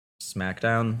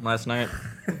SmackDown last night,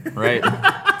 right?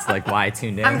 It's like why I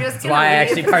tuned in. I'm just It's gonna why I leave.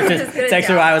 actually I'm just participated. gonna It's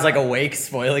actually go. why I was like awake,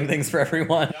 spoiling things for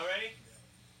everyone. Y'all ready?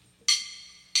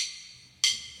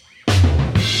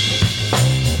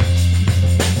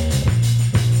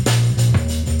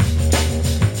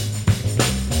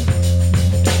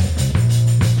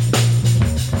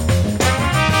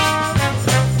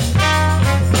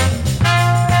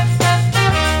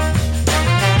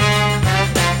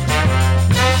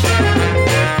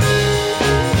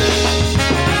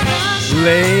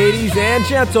 Ladies and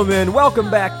gentlemen, welcome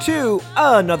back to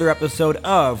another episode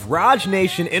of Raj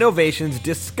Nation Innovations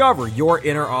Discover Your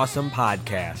Inner Awesome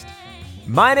podcast.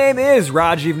 My name is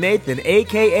Rajiv Nathan,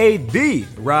 aka The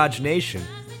Raj Nation.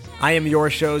 I am your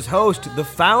show's host, the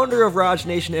founder of Raj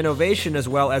Nation Innovation, as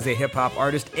well as a hip-hop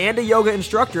artist and a yoga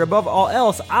instructor. Above all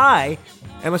else, I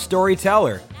am a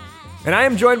storyteller. And I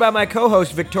am joined by my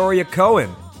co-host, Victoria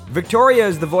Cohen. Victoria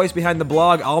is the voice behind the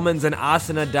blog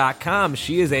almondsandasana.com.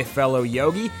 She is a fellow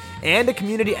yogi and a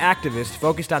community activist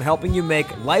focused on helping you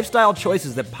make lifestyle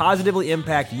choices that positively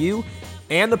impact you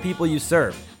and the people you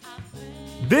serve.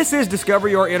 This is Discover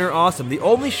Your Inner Awesome, the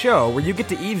only show where you get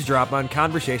to eavesdrop on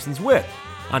conversations with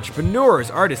entrepreneurs,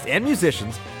 artists, and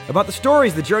musicians about the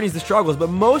stories, the journeys, the struggles, but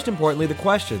most importantly, the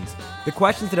questions. The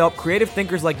questions that help creative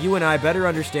thinkers like you and I better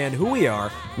understand who we are,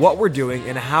 what we're doing,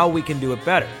 and how we can do it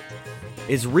better.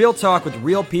 Is real talk with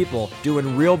real people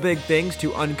doing real big things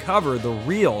to uncover the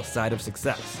real side of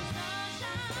success.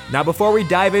 Now, before we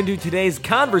dive into today's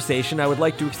conversation, I would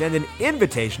like to extend an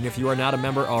invitation if you are not a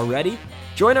member already.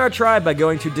 Join our tribe by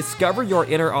going to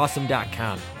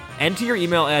discoveryourinnerawesome.com. Enter your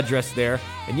email address there,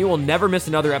 and you will never miss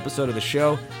another episode of the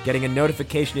show, getting a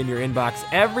notification in your inbox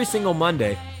every single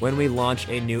Monday when we launch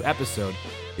a new episode.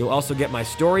 You'll also get my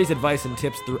stories, advice, and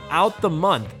tips throughout the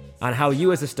month on how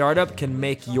you as a startup can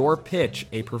make your pitch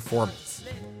a performance.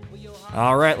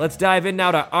 All right, let's dive in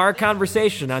now to our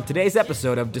conversation on today's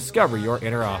episode of Discover Your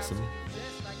Inner Awesome.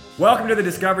 Welcome to the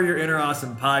Discover Your Inner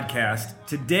Awesome podcast.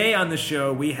 Today on the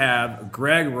show, we have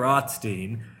Greg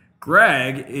Rothstein.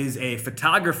 Greg is a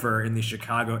photographer in the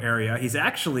Chicago area. He's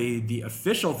actually the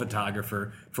official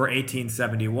photographer for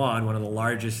 1871, one of the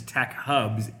largest tech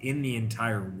hubs in the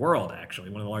entire world, actually.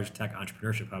 One of the largest tech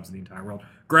entrepreneurship hubs in the entire world.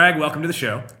 Greg, welcome to the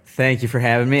show. Thank you for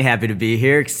having me. Happy to be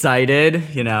here. Excited,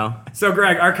 So,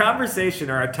 Greg, our conversation,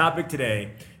 or our topic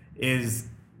today is,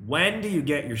 when do you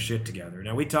get your shit together?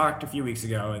 Now, we talked a few weeks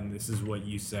ago, and this is what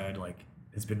you said,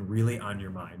 has been really on your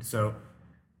mind. So,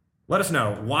 let us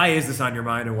know, why is this on your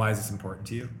mind and why is this important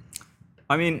to you?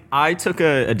 I mean, I took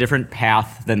a different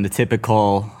path than the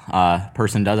typical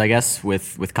person does, I guess.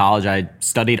 With college, I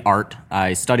studied art,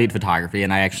 I studied photography,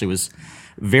 and I actually was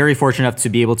very fortunate enough to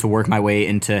be able to work my way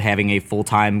into having a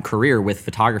full-time career with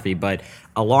photography. But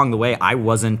along the way, I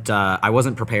wasn't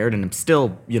prepared, and I'm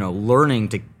still,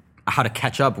 learning how to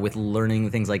catch up with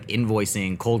learning things like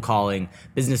invoicing, cold calling,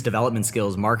 business development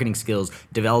skills, marketing skills,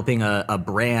 developing a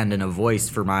brand and a voice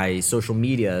for my social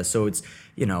media. So it's,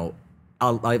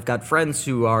 I've got friends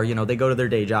who are, they go to their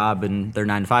day job and they're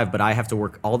 9 to 5, but I have to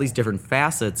work all these different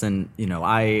facets. And,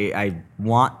 I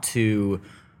want to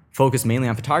focus mainly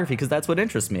on photography because that's what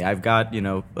interests me. I've got,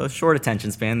 a short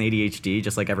attention span, ADHD,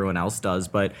 just like everyone else does.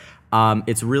 But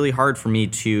it's really hard for me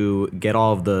to get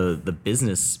all of the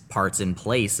business parts in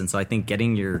place. And so I think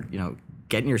getting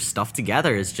your stuff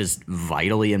together is just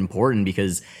vitally important,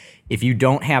 because if you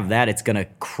don't have that, it's going to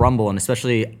crumble. And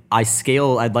especially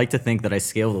I'd like to think that I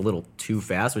scaled a little too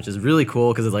fast, which is really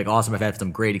cool because it's awesome. I've had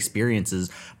some great experiences,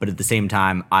 but at the same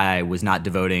time, I was not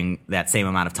devoting that same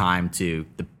amount of time to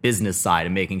the business side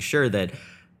and making sure that,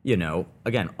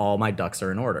 again, all my ducks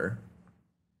are in order.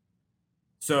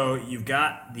 So you've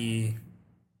got the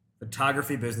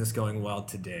photography business going well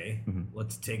today. Mm-hmm.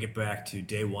 Let's take it back to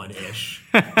day one-ish.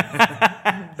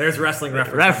 There's wrestling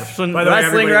reference. Wrestling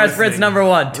everybody reference listening- number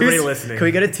one. Everybody listening. Can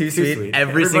we get a two sweet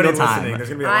every single time? There's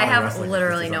gonna be a lot I of have wrestling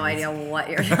literally references no on this. idea what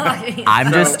you're talking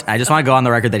about. I just want to go on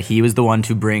the record that he was the one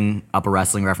to bring up a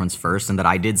wrestling reference first, and that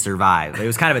I did survive. It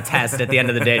was kind of a test at the end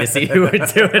of the day to see who would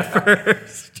do it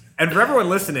first. And for everyone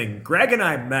listening, Greg and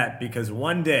I met because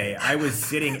one day I was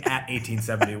sitting at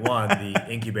 1871, the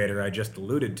incubator I just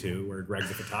alluded to, where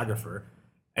Greg's a photographer.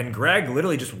 And Greg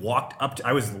literally just walked up to,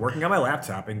 I was working on my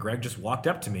laptop, and Greg just walked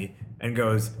up to me and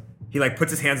goes, he puts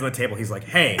his hands on the table. He's like,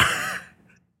 "Hey,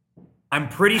 I'm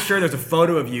pretty sure there's a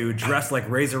photo of you dressed like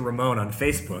Razor Ramon on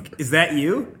Facebook. Is that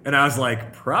you?" And I was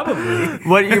like, "Probably."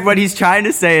 What he's trying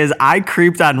to say is I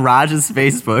creeped on Raj's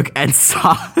Facebook and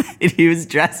saw that he was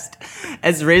dressed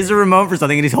as Razor Ramon for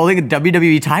something, and he's holding a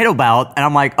WWE title belt, and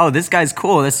I'm like, "Oh, this guy's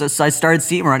cool." So I started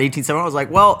seeing him around 1871. I was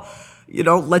like, "Well,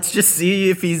 let's just see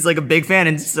if he's like a big fan.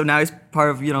 And so now he's part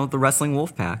of, the Wrestling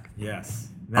Wolf Pack. Yes.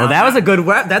 That was a good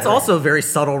that's also a very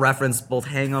subtle reference, both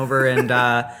Hangover and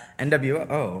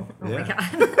NWO. Oh my God.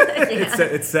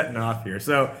 It's setting off here.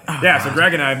 So, so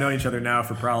Greg and I have known each other now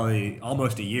for probably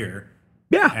almost a year.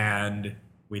 Yeah. And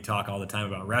we talk all the time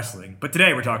about wrestling. But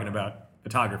today we're talking about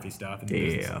photography stuff and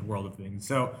the business world of things.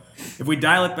 So if we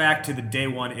dial it back to the day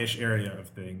one-ish area of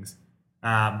things,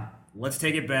 let's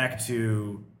take it back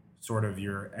to sort of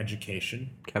your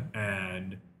education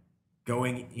and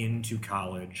going into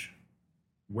college.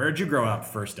 Where'd you grow up,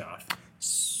 first off?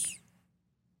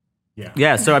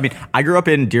 Yeah, so I grew up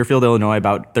in Deerfield, Illinois,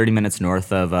 about 30 minutes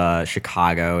north of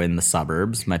Chicago in the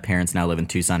suburbs. My parents now live in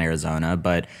Tucson, Arizona,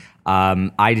 but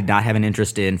I did not have an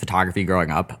interest in photography growing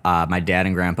up. My dad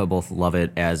and grandpa both love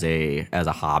it as a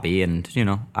hobby, and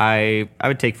I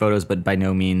would take photos, but by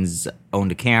no means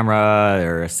owned a camera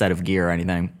or a set of gear or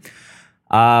anything.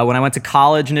 When I went to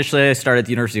college initially, I started at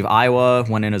the University of Iowa,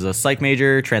 went in as a psych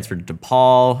major, transferred to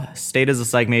DePaul, stayed as a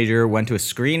psych major, went to a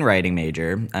screenwriting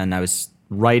major, and I was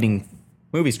writing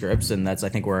movie scripts, and that's, I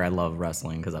think, where I love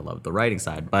wrestling because I love the writing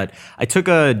side. But I took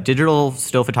a digital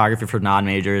still photography for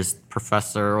non-majors.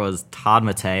 Professor was Todd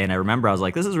Matei, and I remember I was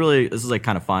like, this is like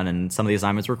kind of fun, and some of the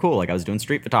assignments were cool. Like I was doing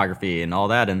street photography and all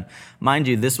that, and mind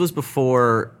you, this was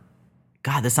before...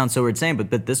 God, this sounds so weird saying,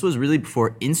 but this was really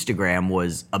before Instagram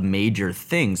was a major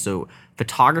thing. So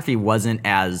photography wasn't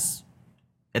as,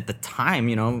 at the time,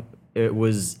 it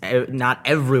was, not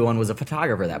everyone was a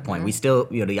photographer at that point. We still,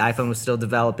 the iPhone was still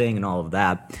developing and all of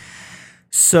that.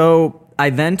 So I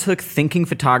then took thinking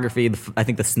photography, I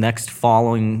think the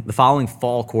following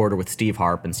fall quarter with Steve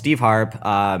Harp. And Steve Harp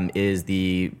is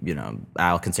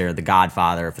I'll consider the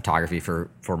godfather of photography for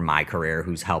my career,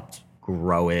 who's helped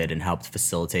grow it and helped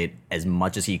facilitate as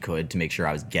much as he could to make sure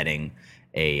I was getting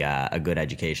a good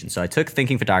education. So I took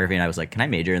thinking photography and I was like, can I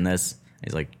major in this? And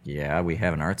he's like, yeah, we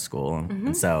have an art school.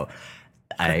 And so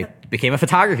I became a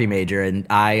photography major, and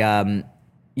I,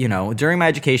 during my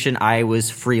education, I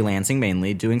was freelancing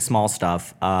mainly, doing small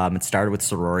stuff. It started with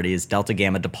sororities. Delta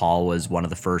Gamma DePaul was one of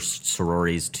the first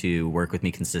sororities to work with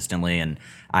me consistently, and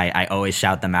I always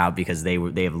shout them out because they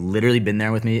have literally been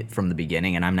there with me from the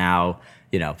beginning, and I'm now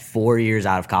 4 years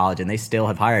out of college, and they still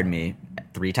have hired me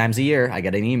 3 times a year. I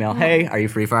get an email, hey, are you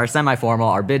free for our semi-formal,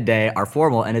 our bid day, our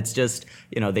formal? And it's just,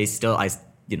 they still, I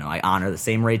honor the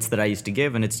same rates that I used to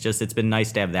give, and it's been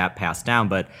nice to have that passed down.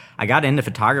 But I got into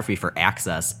photography for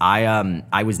access.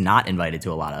 I was not invited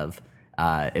to a lot of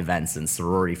events and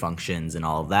sorority functions and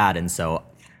all of that, and so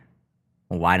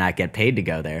why not get paid to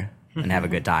go there and have a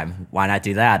good time? Why not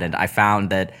do that? And I found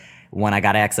that when I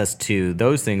got access to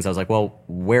those things, I was like, well,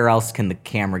 where else can the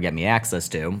camera get me access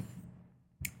to?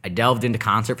 I delved into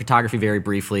concert photography very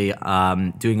briefly,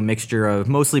 doing a mixture of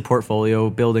mostly portfolio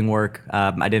building work.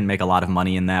 I didn't make a lot of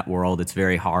money in that world. It's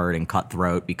very hard and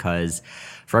cutthroat because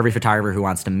for every photographer who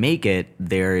wants to make it,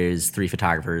 there is 3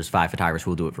 photographers, 5 photographers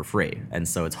who will do it for free. And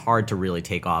so it's hard to really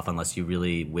take off unless you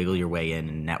really wiggle your way in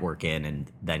and network in,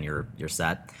 and then you're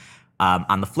set.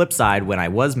 On the flip side, when I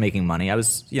was making money, I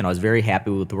was very happy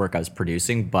with the work I was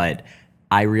producing, but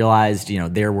I realized,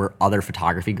 there were other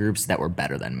photography groups that were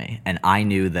better than me. And I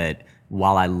knew that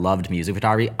while I loved music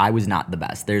photography, I was not the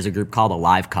best. There's a group called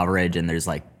Alive Coverage, and there's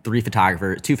like 2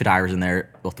 photographers in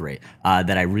there, well, 3,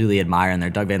 that I really admire, and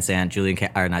they're Doug Van Sant,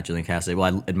 not Julian Cassidy.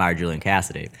 Well, I admire Julian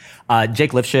Cassidy.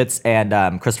 Jake Lifshitz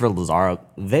and Christopher Lazaro,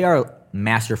 they are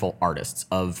masterful artists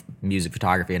of music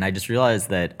photography, and I just realized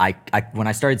that I when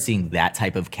I started seeing that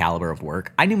type of caliber of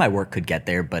work, I knew my work could get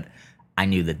there, but I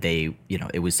knew that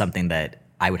it was something that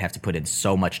I would have to put in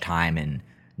so much time and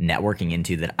networking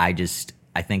into that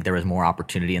I think there was more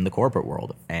opportunity in the corporate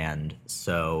world. And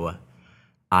so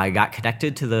I got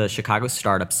connected to the Chicago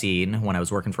startup scene when I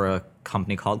was working for a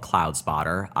company called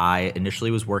CloudSpotter. I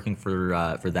initially was working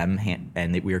for them,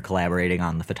 and we were collaborating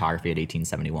on the photography at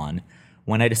 1871.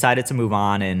 When I decided to move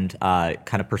on and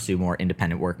kind of pursue more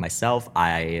independent work myself,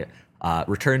 I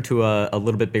returned to a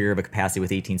little bit bigger of a capacity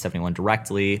with 1871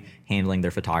 directly, handling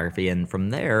their photography. And from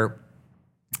there,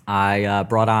 I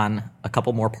brought on a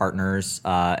couple more partners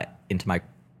into my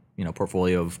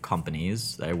portfolio of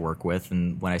companies that I work with.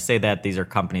 And when I say that, these are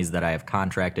companies that I have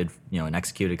contracted, an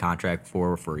executed contract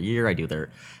for a year. I do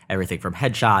everything from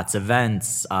headshots,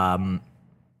 events,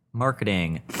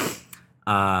 marketing.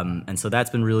 And so that's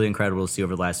been really incredible to see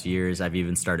over the last few years. I've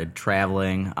even started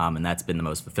traveling, and that's been the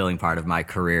most fulfilling part of my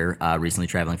career, recently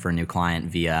traveling for a new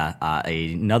client via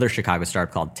another Chicago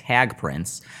startup called Tag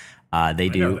Prints. I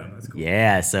know them. That's cool.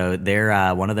 Yeah, so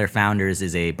they're one of their founders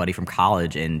is a buddy from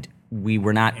college, and we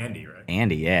were not... Andy, right?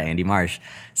 Andy Marsh.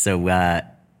 So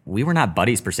we were not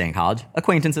buddies per se in college,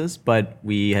 acquaintances, but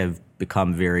we have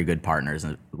become very good partners.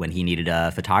 And when he needed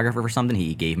a photographer for something,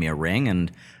 he gave me a ring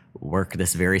and worked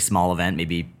this very small event,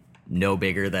 maybe no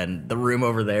bigger than the room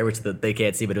over there, which they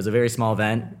can't see, but it was a very small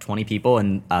event, 20 people,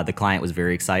 and the client was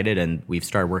very excited, and we've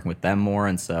started working with them more,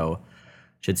 and so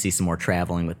should see some more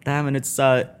traveling with them. And it's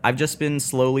I've just been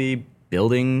slowly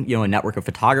building, a network of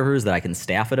photographers that I can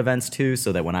staff at events too,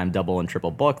 so that when I'm double and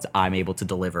triple booked, I'm able to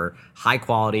deliver high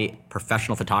quality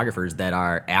professional photographers that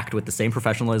act with the same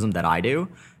professionalism that I do,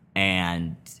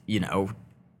 and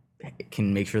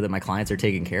can make sure that my clients are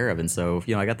taken care of. And so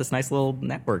I got this nice little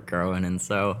network growing, and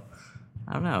so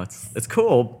I don't know, it's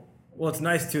cool. Well, it's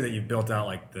nice too that you've built out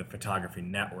like the photography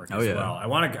network as yeah. well. I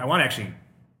want to actually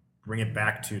bring it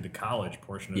back to the college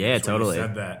portion of this. Yeah, totally. You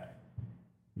said that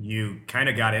you kind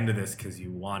of got into this because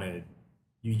you wanted,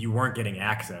 you weren't getting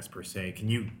access per se. Can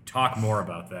you talk more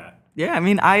about that? Yeah, I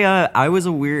mean, I was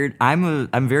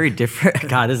I'm very different.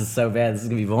 God, this is so bad. This is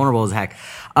gonna be vulnerable as heck.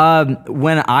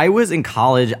 When I was in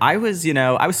college, I was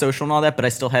social and all that, but I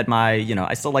still had my,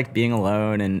 I still liked being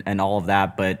alone and all of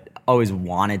that, but always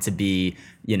wanted to be,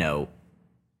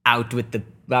 out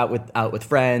with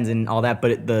friends and all that.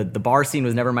 But the bar scene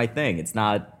was never my thing.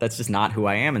 That's just not who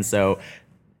I am. And so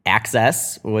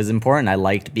access was important. I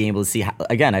liked being able to see,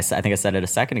 again, I think I said it a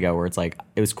second ago, where it's like,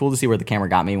 it was cool to see where the camera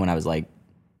got me when I was like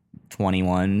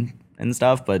 21 and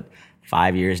stuff, but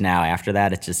 5 years now after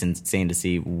that, it's just insane to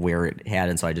see where it had.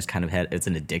 And so I just kind of it's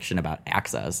an addiction about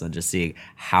access and just see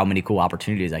how many cool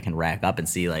opportunities I can rack up and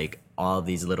see like all of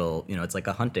these little, it's like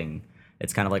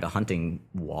it's kind of like a hunting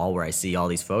wall where I see all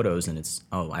these photos and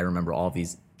I remember all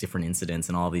these different incidents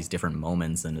and all these different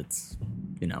moments, and it's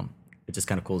just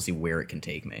kind of cool to see where it can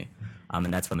take me. And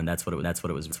that's what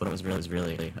it was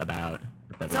really about.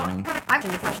 So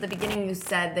actually, at the beginning, you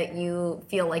said that you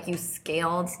feel like you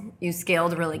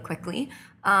scaled really quickly.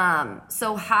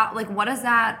 So how, like, what is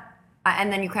that?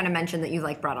 And then you kind of mentioned that you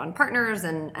like brought on partners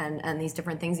and these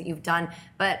different things that you've done.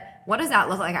 But what does that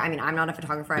look like? I mean, I'm not a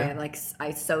photographer. Yeah.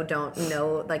 I so don't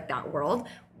know like that world.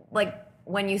 Like,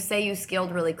 when you say you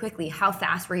scaled really quickly, how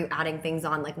fast were you adding things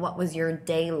on? Like, what was your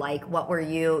day like? What were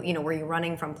you, were you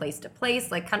running from place to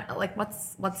place? Like, kind of like,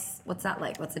 what's that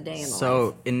like? What's a day in the life?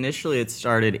 So initially it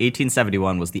started,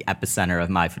 1871 was the epicenter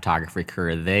of my photography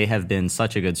career. They have been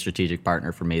such a good strategic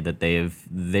partner for me that they've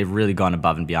really gone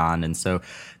above and beyond. And so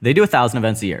they do 1,000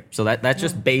 events a year. So that's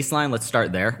just baseline. Let's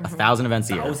start there. 1,000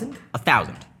 events a year.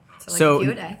 1,000? So a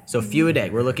few a day. So a few a day.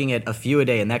 We're looking at a few a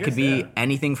day, and that could be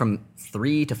anything from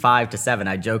 3 to 5 to 7.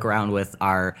 I joke around with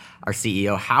our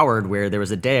CEO Howard, where there was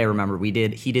a day I remember he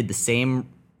did the same,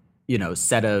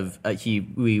 set of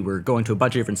we were going to a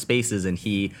bunch of different spaces, and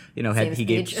we had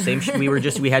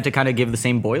to kind of give the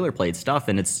same boilerplate stuff,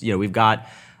 and it's we've got,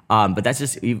 but that's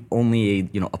just only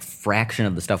a fraction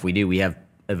of the stuff we do. We have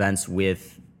events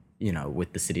with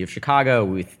the city of Chicago,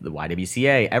 with the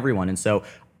YWCA, everyone, and so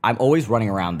I'm always running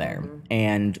around there. Mm-hmm.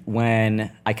 And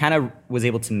when I kind of was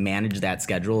able to manage that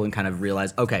schedule and kind of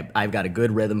realize, okay, I've got a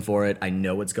good rhythm for it, I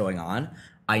know what's going on,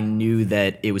 I knew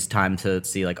that it was time to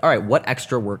see like, all right, what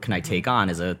extra work can I take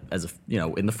on as a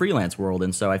in the freelance world?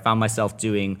 And so I found myself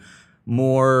doing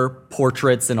more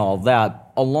portraits and all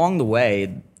that. Along the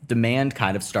way, demand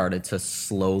kind of started to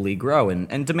slowly grow.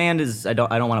 And demand is, I don't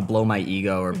want to blow my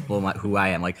ego or blow who I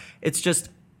am. Like, it's just,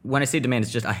 when I say demand,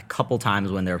 it's just a couple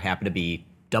times when there happen to be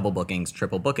double bookings,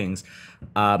 triple bookings,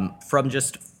 from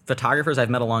just photographers I've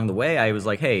met along the way. I was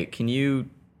like, hey, can you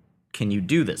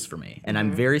do this for me? And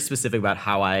I'm very specific about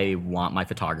how I want my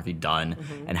photography done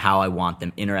and how I want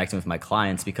them interacting with my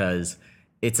clients, because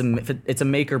it's a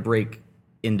make or break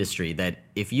industry that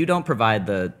if you don't provide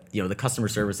the customer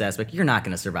service aspect, you're not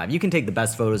going to survive. You can take the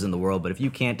best photos in the world, but if you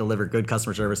can't deliver good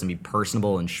customer service and be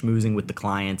personable and schmoozing with the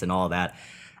client and all that,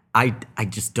 I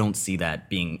just don't see that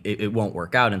being, it won't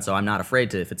work out. And so I'm not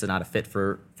afraid to, if it's not a fit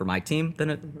for my team, then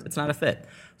it's not a fit.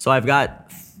 So I've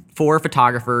got 4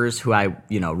 photographers who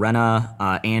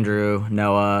Rena, Andrew,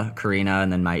 Noah, Karina,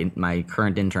 and then my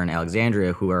current intern,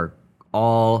 Alexandria, who are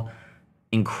all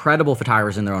incredible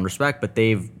photographers in their own respect, but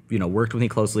they've worked with me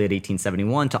closely at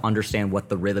 1871 to understand what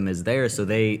the rhythm is there, so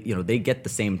they get the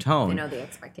same tone. They know the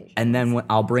expectations. And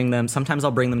then sometimes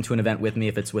I'll bring them to an event with me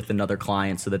if it's with another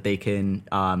client, so that they can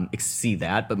see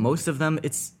that. But most of them,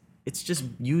 it's just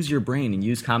use your brain and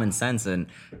use common sense, and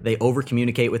they over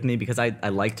communicate with me because I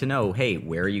like to know, hey,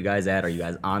 where are you guys at? Are you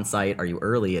guys on site? Are you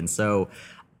early? And so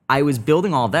I was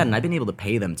building all that, and I've been able to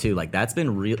pay them too. Like, that's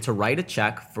been real. To write a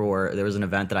check there was an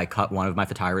event that I cut one of my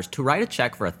photographers to write a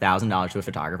check for $1,000 to a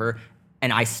photographer,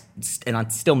 and I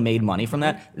still made money from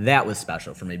that. That was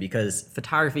special for me, because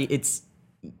photography,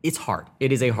 it's hard.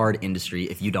 It is a hard industry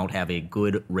if you don't have a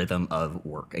good rhythm of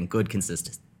work and good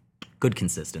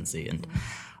consistency. And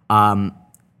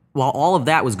while all of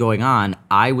that was going on,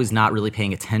 I was not really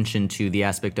paying attention to the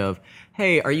aspect of,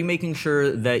 hey, are you making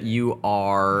sure that you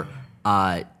are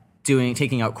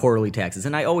taking out quarterly taxes?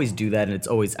 And I always do that, and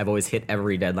I've always hit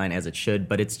every deadline as it should.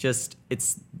 But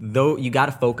it's though you got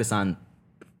to focus on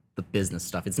the business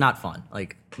stuff. It's not fun.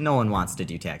 Like, no one wants to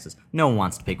do taxes. No one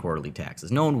wants to pay quarterly taxes.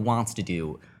 No one wants to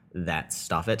do that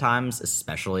stuff at times,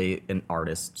 especially an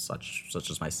artist such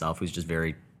as myself, who's just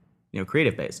very,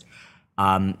 creative based.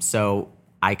 So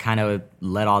I kind of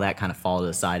let all that kind of fall to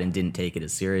the side and didn't take it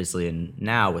as seriously. And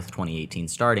now with 2018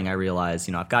 starting, I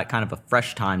realized, I've got kind of a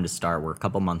fresh time to start. We're a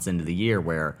couple months into the year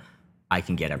where I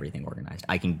can get everything organized.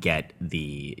 I can get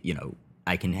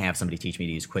I can have somebody teach me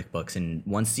to use QuickBooks. And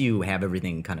once you have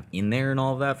everything kind of in there and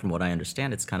all of that, from what I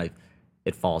understand,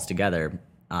 it falls together.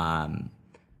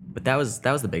 But that was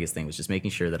the biggest thing, was just making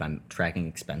sure that I'm tracking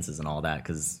expenses and all that,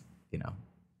 because, it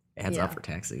adds up for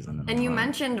tax season. And you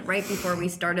mentioned right before we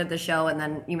started the show, and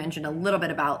then you mentioned a little bit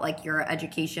about like your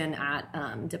education at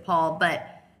DePaul, but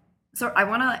so I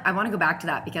want to go back to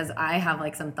that, because I have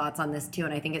like some thoughts on this too,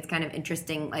 and I think it's kind of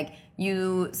interesting. Like,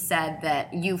 you said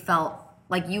that you felt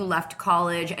like you left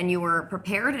college and you were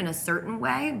prepared in a certain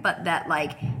way, but that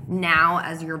like now,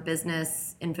 as your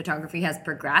business in photography has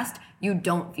progressed, you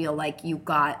don't feel like you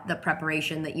got the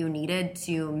preparation that you needed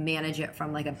to manage it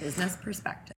from like a business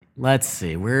perspective. Let's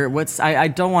see. I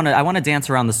want to dance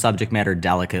around the subject matter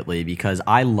delicately, because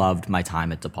I loved my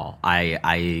time at DePaul.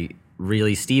 I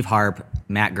really, Steve Harp,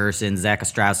 Matt Gerson, Zach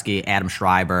Ostrowski, Adam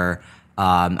Schreiber.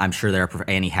 I'm sure there are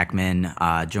Annie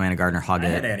Heckman, Joanna Gardner-Huggett. I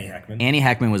had Annie Heckman. Annie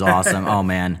Heckman was awesome. Oh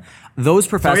man, those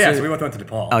professors. So we both went to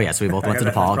DePaul. Oh yeah, so we both went to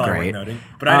DePaul. Great.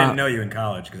 But I didn't know you in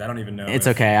college, because I don't even know. It's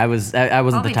okay. I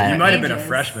wasn't the type. You might have been a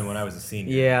freshman when I was a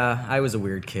senior. Yeah, I was a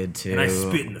weird kid too. And I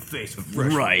spit in the face of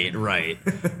freshmen. Right.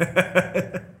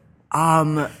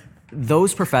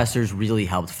 Those professors really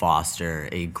helped foster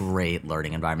a great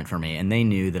learning environment for me, and they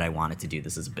knew that I wanted to do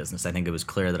this as a business. I think it was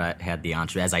clear that I had the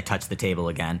as I touched the table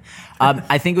again.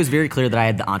 I think it was very clear that I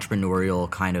had the entrepreneurial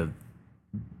kind of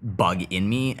bug in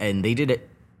me, and they did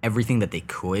everything that they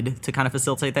could to kind of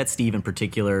facilitate that. Steve in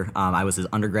particular, I was his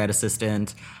undergrad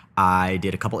assistant. I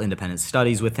did a couple independent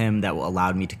studies with him that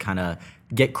allowed me to kind of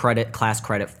get class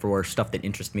credit for stuff that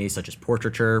interests me, such as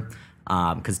portraiture,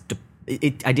 because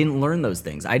I didn't learn those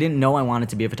things. I didn't know I wanted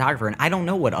to be a photographer, and I don't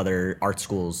know what other art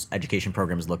schools education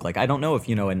programs look like. I don't know if,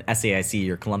 an SAIC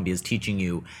or Columbia is teaching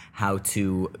you how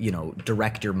to,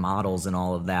 direct your models and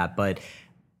all of that. But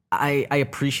I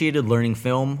appreciated learning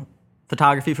film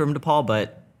photography from DePaul,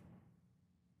 but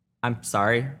I'm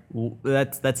sorry,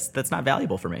 that's not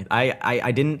valuable for me.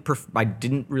 I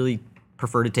didn't really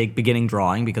prefer to take beginning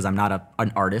drawing, because I'm not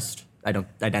an artist. I don't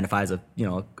identify as a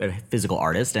physical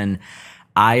artist, and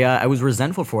I was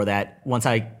resentful for that once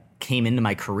I came into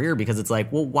my career, because it's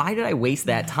like, well, why did I waste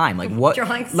that time? Like, what?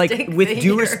 With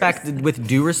due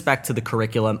respect to the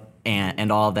curriculum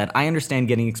and all of that, I understand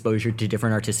getting exposure to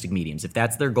different artistic mediums. If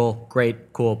that's their goal,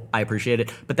 great, cool, I appreciate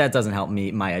it. But that doesn't help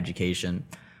my education.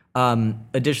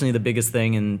 Additionally, the biggest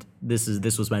thing, and this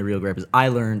was my real gripe, is I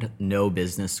learned no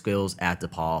business skills at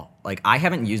DePaul. Like, I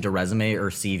haven't used a resume or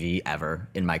CV ever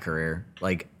in my career.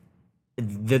 Like,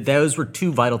 those were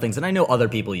two vital things, and I know other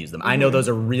people use them. I know those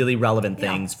are really relevant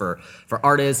things for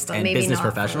artists and business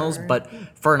professionals, but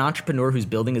for an entrepreneur who's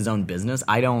building his own business,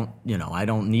 I don't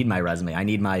need my resume. I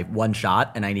need my one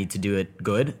shot, and I need to do it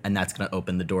good, and that's going to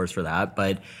open the doors for that.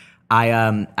 But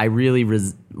I really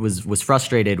was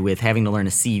frustrated with having to learn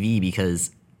a CV, because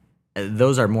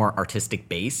those are more artistic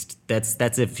based.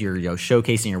 That's if you're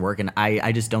showcasing your work, and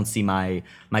I just don't see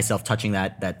myself touching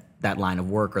that line of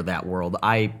work or that world.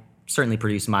 I certainly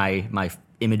produce my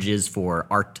images for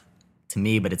art to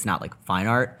me, but it's not like fine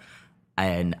art.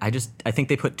 And I think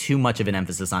they put too much of an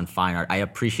emphasis on fine art. I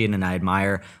appreciate and I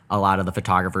admire a lot of the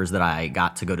photographers that I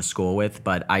got to go to school with,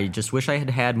 but I just wish I had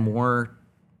had more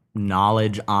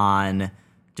knowledge on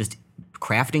just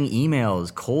crafting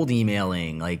emails, cold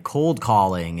emailing, like cold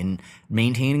calling, and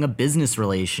maintaining a business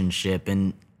relationship,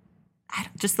 and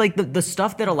just like the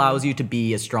stuff that allows you to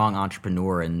be a strong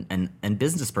entrepreneur and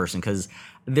business person. Because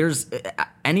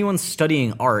anyone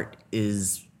studying art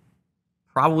is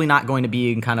probably not going to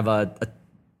be in kind of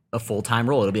a full-time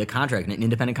role. It'll be a contract, an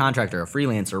independent contractor, a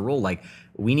freelancer role. Like,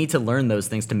 we need to learn those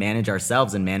things to manage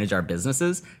ourselves and manage our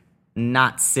businesses,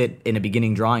 not sit in a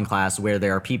beginning drawing class where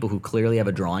there are people who clearly have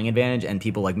a drawing advantage and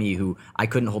people like me who I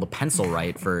couldn't hold a pencil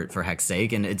right for heck's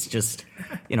sake. And it's just,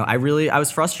 I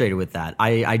was frustrated with that.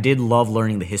 I did love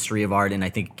learning the history of art, and I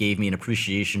think it gave me an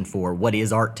appreciation for what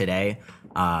is art today.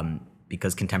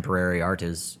 because contemporary art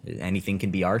is anything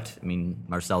can be art. I mean,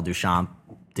 Marcel Duchamp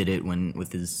did it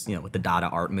with his with the Dada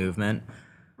art movement.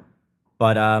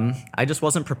 But I just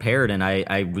wasn't prepared, and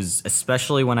I was,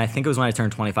 especially when I think it was when I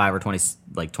turned 25 or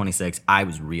 26, I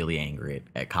was really angry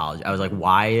at college. I was like,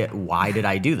 why did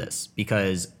I do this?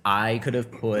 Because I could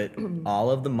have put all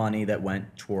of the money that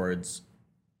went towards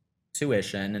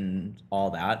tuition and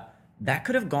all that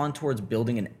could have gone towards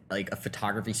building a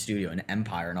photography studio, an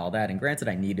empire and all that. And granted,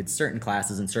 I needed certain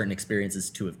classes and certain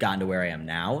experiences to have gotten to where I am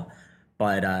now.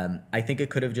 But I think it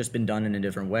could have just been done in a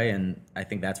different way, and I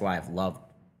think that's why I've loved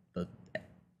the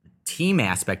team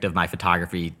aspect of my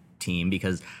photography team,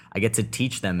 because I get to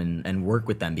teach them and work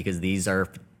with them, because these are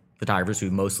photographers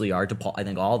who mostly are DePaul. I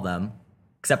think all of them,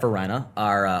 except for Rena,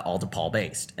 are all DePaul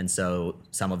based. And so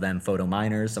some of them photo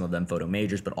minors, some of them photo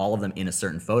majors, but all of them in a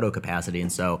certain photo capacity.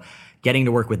 And so getting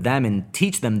to work with them and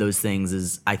teach them those things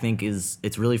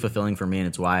it's really fulfilling for me. And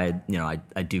it's why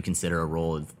I do consider a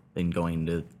role in going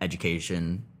into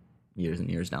education years and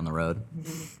years down the road.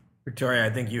 Victoria, I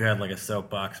think you had like a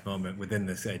soapbox moment within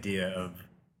this idea of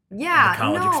the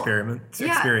college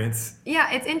experience.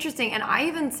 Yeah, it's interesting. And I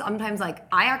even sometimes I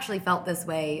actually felt this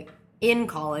way in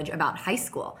college about high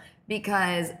school,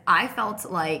 because I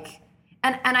felt like,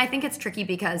 and I think it's tricky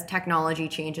because technology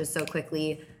changes so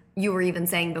quickly. You were even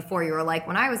saying before, you were like,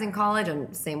 when I was in college,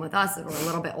 and same with us, we're a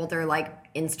little bit older,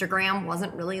 like Instagram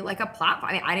wasn't really like a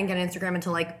platform. I mean, I didn't get Instagram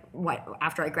until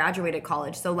after I graduated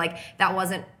college. So that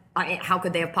wasn't, how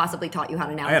could they have possibly taught you how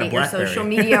to navigate your social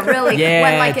media really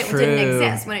when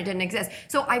it didn't exist?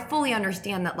 So I fully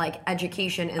understand that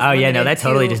education is that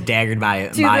totally just daggered my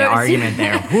argument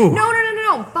there.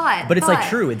 No, but it's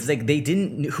true. It's like they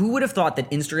didn't. Who would have thought that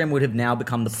Instagram would have now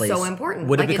become the place? So important.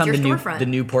 Would have become the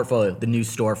new portfolio, the new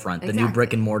storefront, the new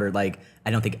brick and mortar. I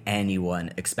don't think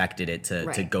anyone expected it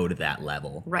to go to that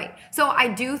level. Right. So I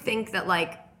do think that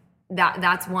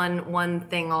that's one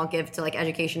thing I'll give to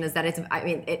education, is that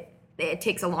it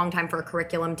takes a long time for a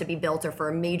curriculum to be built, or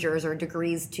for majors or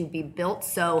degrees to be built.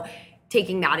 So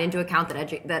taking that into account,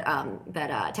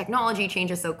 that technology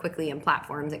changes so quickly, and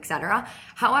platforms, etc.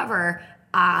 However,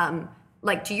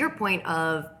 to your point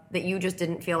of that, you just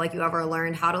didn't feel like you ever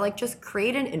learned how to just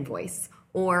create an invoice,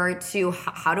 or to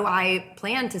how do I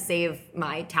plan to save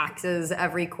my taxes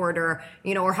every quarter,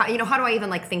 or how do I even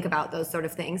think about those sort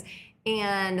of things.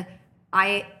 And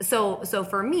so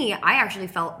for me, I actually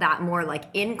felt that more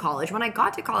in college. When I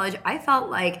got to college, I felt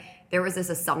like there was this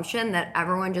assumption that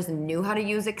everyone just knew how to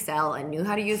use Excel and knew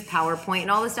how to use PowerPoint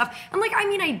and all this stuff. And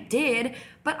I did,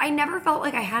 but I never felt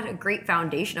like I had a great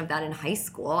foundation of that in high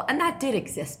school. And that did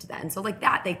exist then. So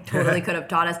that they totally could have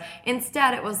taught us.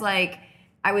 Instead, it was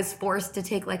I was forced to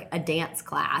take a dance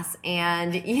class,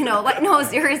 and no,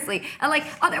 seriously,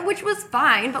 and which was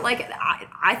fine, but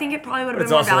I think it probably would have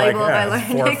been more valuable if I learned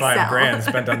Excel. 4 or 5 grand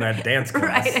spent on that dance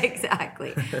class. Right,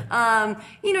 exactly.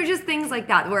 Just things like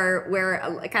that,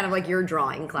 where kind of your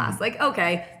drawing class,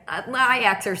 okay, I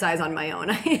exercise on my own.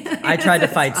 I tried to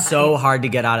fight so hard to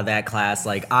get out of that class.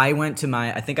 I went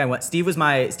to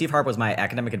Steve Harp was my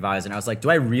academic advisor, and I was like,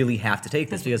 do I really have to take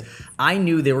this? Because I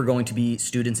knew there were going to be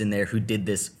students in there who did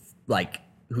this,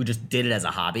 who just did it as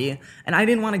a hobby, and I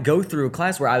didn't want to go through a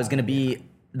class where I was going to be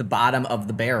the bottom of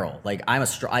the barrel.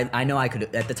 I know I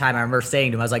could, at the time, I remember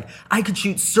saying to him, I was like, I could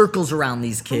shoot circles around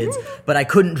these kids, but I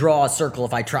couldn't draw a circle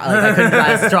if I tried. I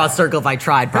couldn't draw a circle if I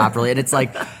tried properly. And it's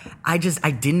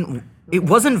it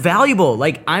wasn't valuable.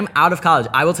 I'm out of college.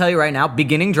 I will tell you right now,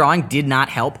 beginning drawing did not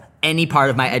help any part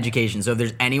of my education. So if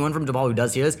there's anyone from DePaul who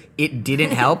does hear this, it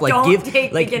didn't help.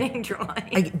 Take beginning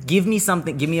drawing. Give me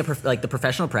something. Give me the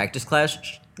professional practice class.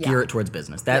 Gear it towards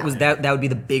business. That would be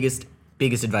the biggest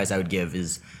advice I would give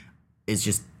is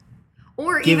just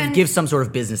give some sort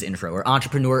of business intro or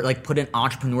entrepreneur, put an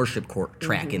entrepreneurship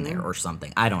track in there or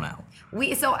something. I don't know.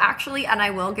 So actually, and I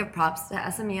will give props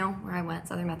to SMU, where I went,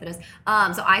 Southern Methodist.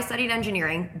 So I studied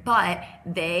engineering, but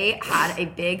they had a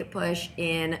big push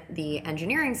in the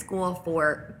engineering school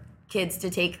for kids to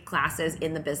take classes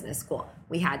in the business school.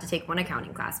 We had to take one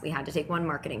accounting class. We had to take one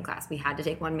marketing class. We had to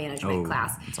take one management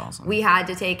class. That's awesome. We had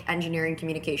to take engineering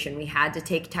communication. We had to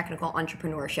take technical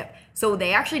entrepreneurship. So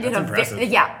they actually did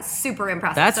super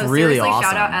impressive. That's so really seriously,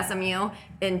 awesome. Shout out SMU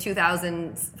in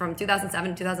 2000, from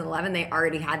 2007 to 2011, they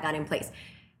already had that in place.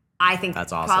 I think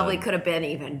that's awesome. Probably could have been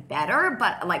even better,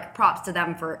 but props to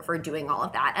them for doing all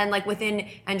of that. And within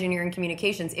engineering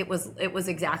communications, it was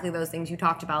exactly those things you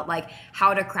talked about,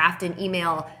 how to craft an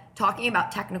email, talking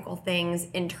about technical things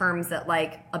in terms that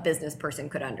a business person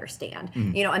could understand,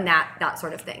 and that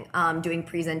sort of thing, doing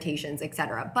presentations,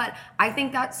 etc. But I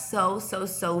think that's so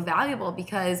valuable,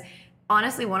 because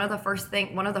honestly, one of the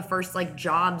first like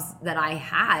jobs that I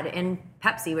had in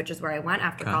Pepsi, which is where I went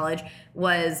after college,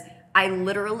 was I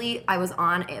was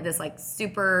on this like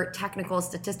super technical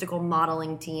statistical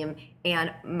modeling team,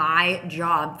 and my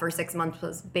job for 6 months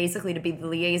was basically to be the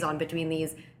liaison between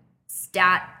these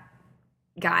stat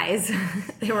guys.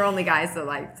 They were only guys, so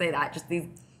I say that, just these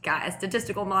guys,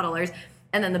 statistical modelers,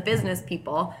 and then the business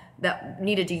people that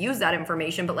needed to use that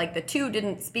information, but like the two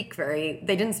didn't speak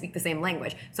the same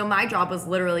language. So my job was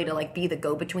literally to like be the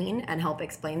go-between and help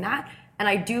explain that. And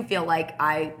I do feel like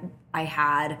I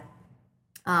had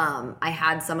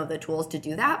some of the tools to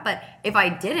do that, but if I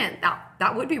didn't,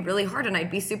 that would be really hard, and I'd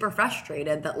be super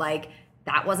frustrated that like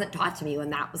that wasn't taught to me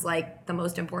when that was like the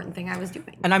most important thing I was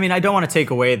doing. And I mean, I don't want to take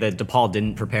away that DePaul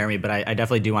didn't prepare me, but I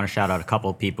definitely do want to shout out a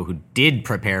couple of people who did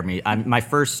prepare me. My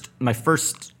first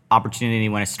opportunity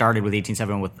when I started with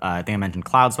 1871 with, I think I mentioned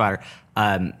CloudSpider,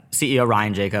 CEO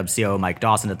Ryan Jacobs, COO Mike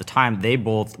Dawson at the time, they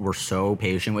both were so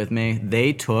patient with me.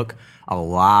 They took a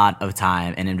lot of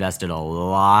time and invested a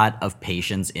lot of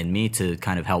patience in me to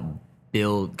kind of help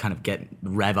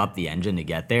rev up the engine to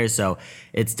get there. So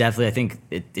it's definitely, I think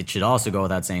it should also go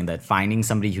without saying that finding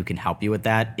somebody who can help you with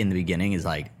that in the beginning is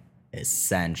like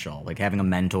essential. Like having a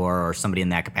mentor or somebody in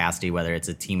that capacity, whether it's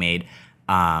a teammate,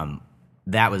 I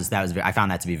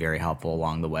found that to be very helpful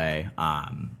along the way.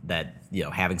 That, you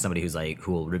know, having somebody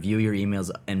who will review your emails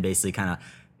and basically kind of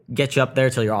get you up there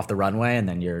till you're off the runway, and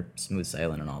then you're smooth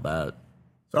sailing and all that.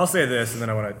 So I'll say this, and then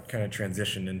I want to kind of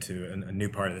transition into a new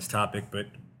part of this topic, but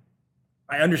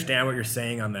I understand what you're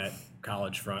saying on that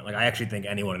college front. Like, I actually think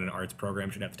anyone in an arts program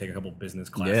should have to take a couple business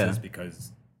classes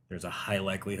because there's a high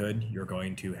likelihood you're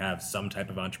going to have some type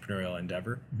of entrepreneurial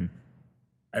endeavor. Mm-hmm.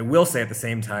 I will say at the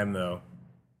same time, though,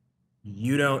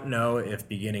 you don't know if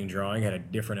beginning drawing had a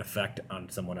different effect on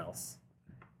someone else.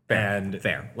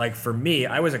 Fair. Like, for me,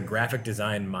 I was a graphic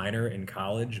design minor in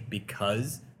college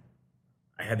because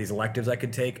I had these electives I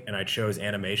could take, and I chose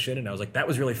animation, and I was like, that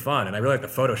was really fun, and I really like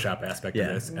the Photoshop aspect of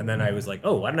this. And then I was like,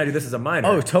 oh, why didn't I do this as a minor?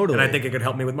 Oh, totally. And I think it could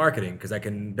help me with marketing because I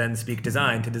can then speak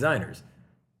design to designers.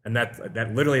 And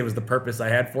that literally was the purpose I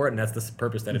had for it, and that's the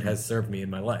purpose that it has served me in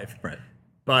my life. Right.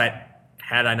 But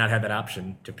had I not had that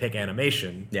option to pick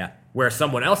animation, where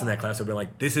someone else in that class would be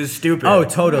like, this is stupid. Oh,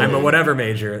 totally. I'm a whatever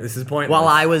major. This is pointless. While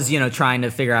I was, trying to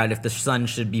figure out if the sun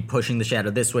should be pushing the shadow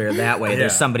this way or that way,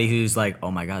 there's somebody who's like,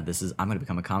 oh my God, I'm going to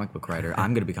become a comic book writer.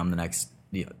 I'm going to become the next,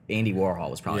 Andy Warhol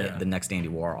was probably the next Andy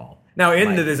Warhol. Now,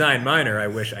 in the design minor, I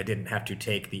wish I didn't have to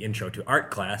take the intro to art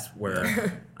class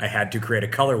where I had to create a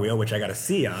color wheel, which I got a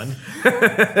C on.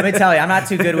 Let me tell you, I'm not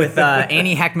too good with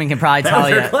Annie Heckman can probably tell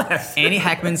you. Annie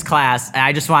Heckman's class, and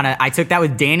I took that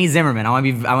with Danny Zimmerman. I'm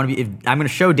going to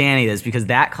show Danny this because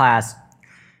that class,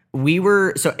 we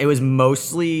were just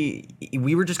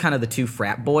kind of the two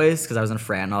frat boys because I was in a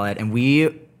frat and all that, and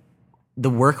the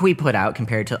work we put out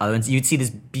compared to other ones, you'd see this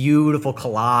beautiful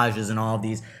collages and all of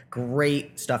these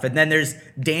great stuff. And then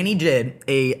Danny did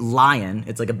a lion.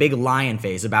 It's like a big lion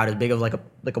face, about as big as like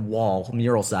a wall,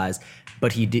 mural size.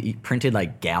 But he printed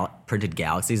printed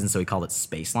galaxies, and so he called it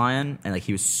Space Lion. And like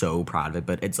he was so proud of it.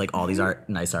 But it's like all these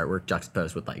nice artwork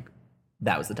juxtaposed with like,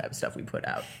 that was the type of stuff we put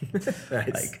out. Nice.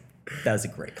 Like that was a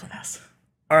great class.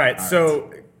 All right,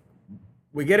 so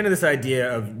we get into this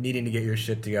idea of needing to get your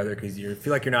shit together because you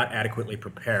feel like you're not adequately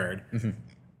prepared.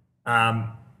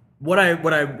 Mm-hmm. What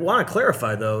I want to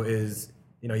clarify though is,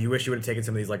 you wish you would have taken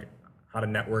some of these like how to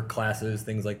network classes,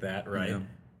 things like that, right? Yeah.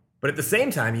 But at the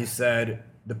same time, you said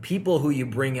the people who you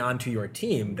bring onto your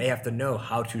team, they have to know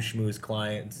how to schmooze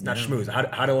clients, not schmooze,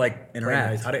 how to like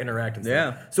interact, how to interact and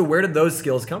stuff. Yeah. So where did those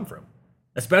skills come from?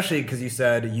 Especially because you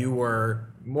said you were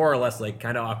more or less like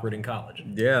kind of awkward in college.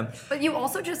 Yeah. But you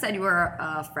also just said you were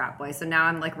a frat boy, so now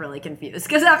I'm like really confused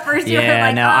because at first you were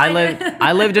like,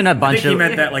 I lived in a bunch I think he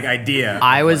meant that like idea.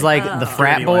 I was like the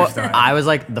frat boy. I was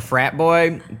like the frat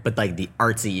boy, but like the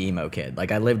artsy emo kid.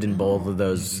 Like I lived in both of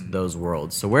those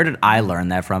worlds. So where did I learn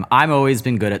that from? I've always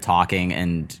been good at talking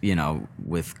and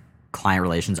with client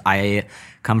relations. I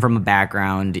come from a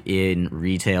background in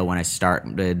retail. When I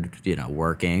started,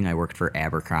 working, I worked for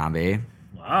Abercrombie.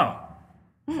 Wow.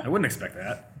 I wouldn't expect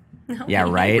that. No. Yeah,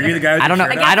 right. Were you the guy I don't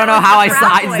know how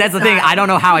that's the thing. I don't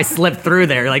know how I slipped through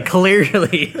there. Like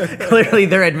clearly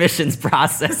their admissions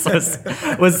process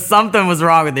was something was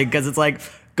wrong with it because it's like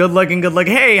good looking.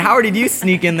 Hey, how did you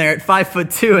sneak in there at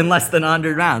 5'2" and less than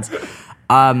 100 pounds?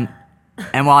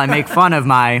 And while I make fun of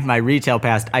my retail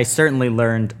past, I certainly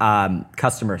learned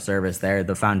customer service there,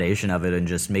 the foundation of it, and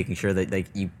just making sure that like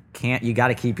you got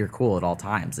to keep your cool at all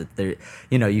times.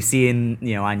 You see on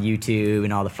YouTube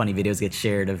and all the funny videos get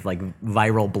shared of like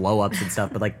viral blow ups and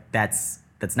stuff, but like that's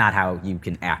that's not how you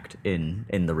can act in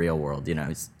the real world,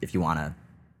 if you want to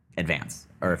advance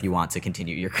or if you want to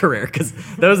continue your career, because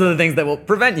those are the things that will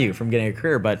prevent you from getting a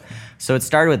career. But so it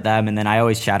started with them, and then I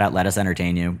always shout out Let Us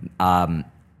Entertain You.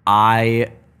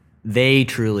 They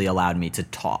truly allowed me to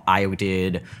talk. I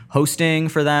did hosting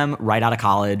for them right out of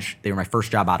college. They were my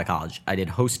first job out of college. I did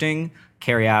hosting,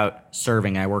 carry out,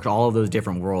 serving. I worked all of those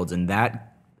different worlds, and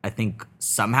that I think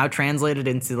somehow translated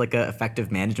into like a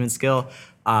effective management skill.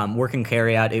 Working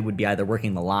carry out, it would be either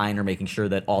working the line or making sure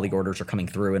that all the orders are coming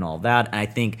through and all of that. And I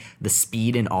think the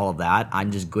speed and all of that,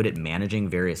 I'm just good at managing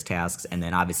various tasks and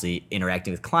then obviously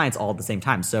interacting with clients all at the same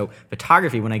time. So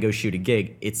photography, when I go shoot a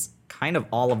gig, it's kind of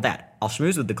all of that. I'll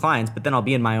schmooze with the clients, but then I'll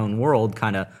be in my own world,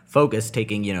 kind of focused,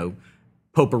 taking,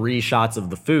 potpourri shots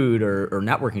of the food or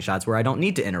networking shots where I don't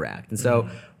need to interact. And so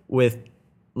with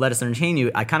Let Us Entertain You,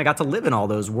 I kind of got to live in all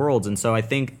those worlds. And so I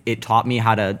think it taught me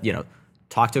how to,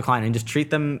 talk to a client and just treat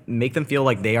them, make them feel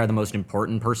like they are the most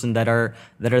important person that are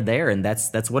there. And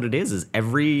that's what it is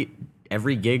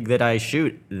every gig that I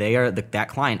shoot, they are that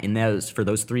client for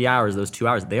those 3 hours, those 2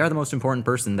 hours, they are the most important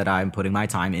person that I'm putting my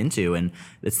time into. And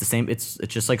it's the same. It's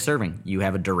just like serving. You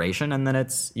have a duration, and then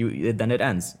then it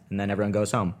ends, and then everyone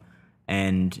goes home.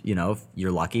 And if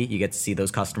you're lucky, you get to see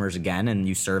those customers again, and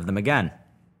you serve them again.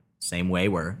 Same way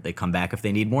where they come back if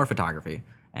they need more photography,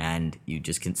 and you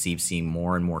just can see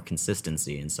more and more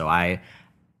consistency. And so I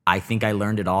think I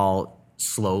learned it all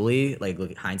slowly, like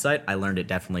look at hindsight. I learned it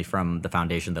definitely from the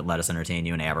foundation that Let Us Entertain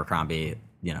You and Abercrombie,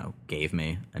 gave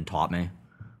me and taught me.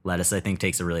 Let Us, I think,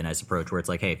 takes a really nice approach where it's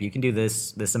like, hey, if you can do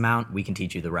this amount, we can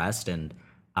teach you the rest. And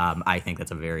I think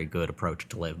that's a very good approach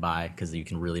to live by, because you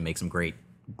can really make some great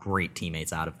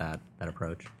teammates out of that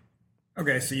approach.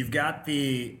 Okay, so you've got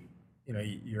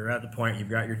you're at the point, you've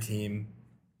got your team,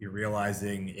 you're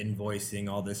realizing invoicing,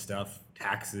 all this stuff,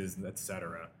 taxes,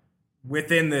 etc.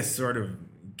 Within this sort of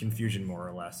confusion, more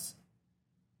or less,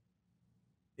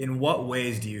 in what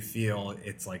ways do you feel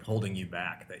it's like holding you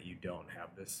back that you don't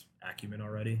have this acumen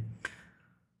already?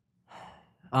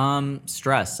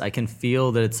 Stress. I can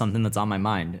feel that it's something that's on my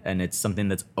mind, and it's something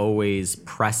that's always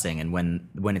pressing. And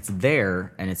when it's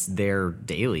there and it's there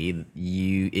daily,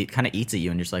 it kind of eats at you,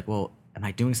 and you're just like, well, am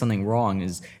I doing something wrong?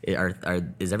 Is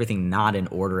everything not in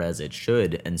order as it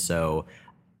should? And so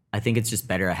I think it's just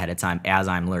better ahead of time as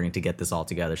I'm learning to get this all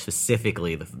together.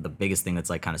 Specifically, the biggest thing that's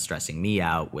like kind of stressing me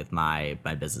out with my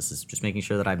business is just making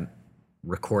sure that I'm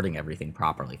recording everything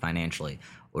properly financially,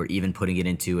 or even putting it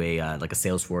into a like a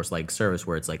Salesforce like service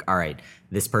where it's like, all right,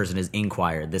 this person is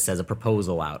inquired, this has a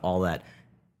proposal out, all that.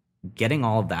 Getting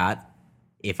all of that,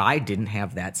 if I didn't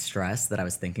have that stress that I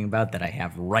was thinking about that I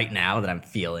have right now that I'm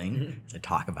feeling to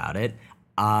talk about it,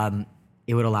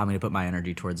 it would allow me to put my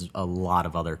energy towards a lot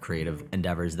of other creative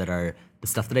endeavors that are the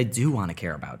stuff that I do want to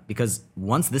care about. Because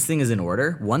once this thing is in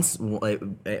order,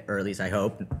 or at least I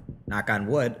hope, knock on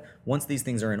wood, once these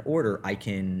things are in order, I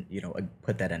can,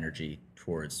 put that energy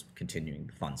towards continuing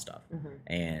the fun stuff.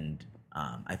 And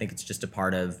I think it's just a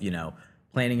part of,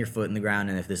 planting your foot in the ground.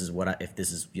 And if this is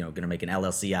going to make an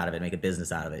LLC out of it, make a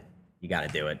business out of it, you got to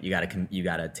do it. You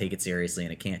got to take it seriously,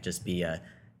 and it can't just be a,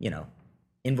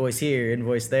 invoice here,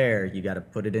 invoice there. You got to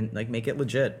put it in, like, make it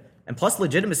legit. And plus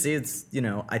legitimacy, it's,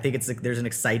 I think it's like, there's an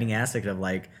exciting aspect of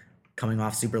like coming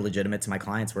off super legitimate to my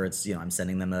clients where it's, I'm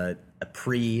sending them a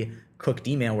pre-cooked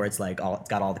email where it's like, it's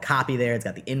got all the copy there. It's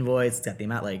got the invoice. It's got the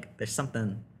amount, like there's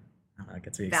something, I don't know, it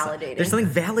gets me validating. There's something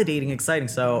validating, exciting.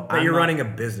 So but you're running a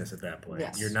business at that point.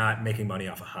 Yes. You're not making money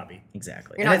off a hobby.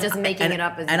 Exactly. You're not just making it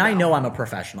up as I know I'm a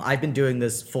professional. I've been doing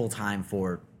this full time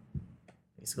for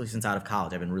basically since out of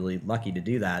college. I've been really lucky to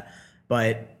do that.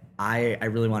 But I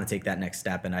really want to take that next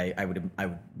step, and I would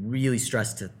really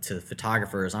stress to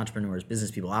photographers, entrepreneurs,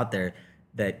 business people out there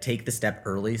that take the step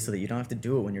early so that you don't have to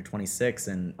do it when you're 26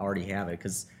 and already have it,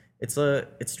 because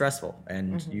it's stressful,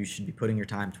 and you should be putting your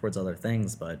time towards other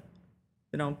things. But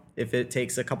if it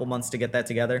takes a couple months to get that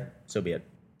together, so be it.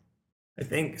 I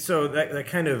think so. That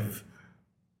kind of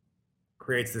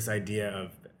creates this idea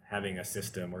of having a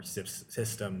system or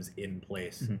systems in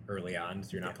place early on,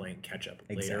 so you're not playing catch up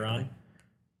later on.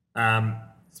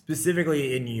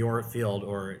 Specifically in your field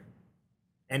or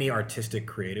any artistic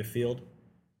creative field,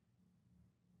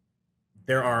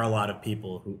 there are a lot of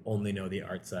people who only know the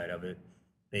art side of it.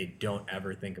 They don't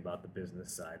ever think about the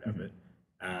business side of it.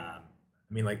 I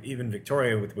mean, like even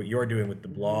Victoria, with what you're doing with the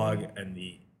blog and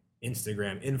the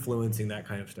Instagram influencing, that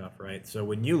kind of stuff, right? So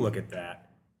when you look at that,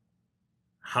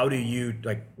 how do you,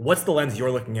 what's the lens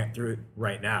you're looking at through it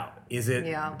right now? Is it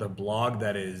the blog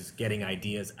that is getting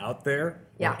ideas out there?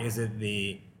 Yeah. Or is it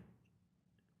the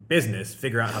business,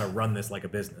 figure out how to run this like a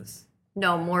business?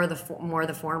 No, more the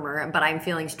former, but I'm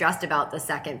feeling stressed about the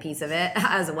second piece of it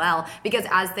as well, because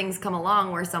as things come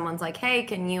along where someone's like, hey,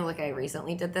 can you, like, I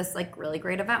recently did this like really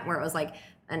great event where it was like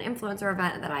an influencer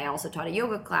event that I also taught a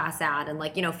yoga class at, and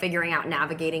like, figuring out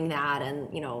navigating that,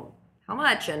 and how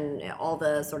much, and all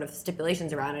the sort of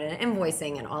stipulations around it, and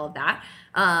invoicing and all of that.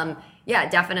 Yeah,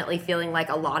 definitely feeling like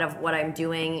a lot of what I'm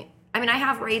doing, I mean, I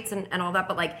have rates and all that,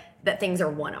 but like that things are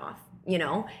one-off,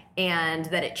 and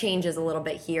that it changes a little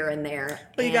bit here and there.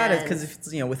 But you gotta, because if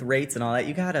it's, with rates and all that,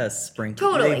 you gotta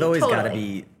sprinkle. Totally, They've always gotta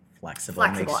totally. be flexible.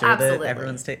 Make sure Absolutely. that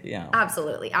everyone's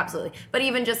Absolutely. But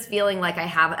even just feeling like I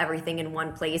have everything in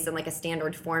one place and like a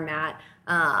standard format.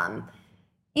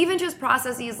 Even just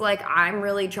processes, like I'm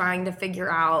really trying to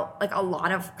figure out, like, a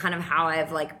lot of kind of how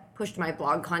I've like pushed my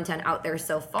blog content out there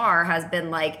so far has been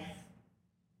like,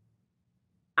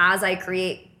 as I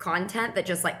create content that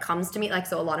just like comes to me, like,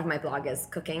 so a lot of my blog is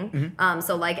cooking.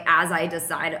 So like as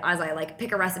I like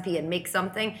pick a recipe and make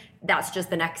something, that's just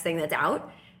the next thing that's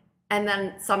out. And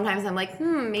then sometimes I'm like,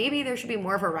 maybe there should be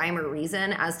more of a rhyme or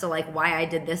reason as to like why I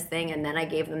did this thing, and then I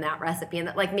gave them that recipe, and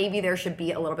that like maybe there should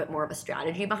be a little bit more of a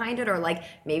strategy behind it, or like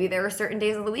maybe there are certain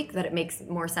days of the week that it makes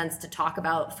more sense to talk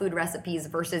about food recipes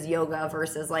versus yoga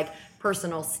versus like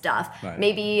personal stuff. Right.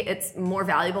 Maybe it's more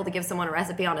valuable to give someone a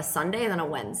recipe on a Sunday than a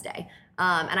Wednesday.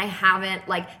 And I haven't,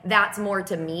 like, that's more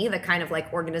to me the kind of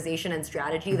like organization and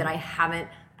strategy that I haven't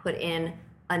put in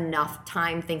enough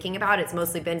time thinking about. It's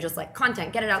mostly been just like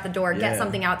content, get it out the door, get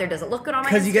something out there. Does it look good on my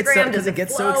Instagram? Because it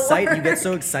gets so excited. You get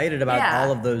so excited about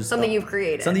all of those something you've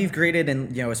created,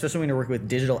 and especially when you're working with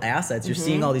digital assets, you're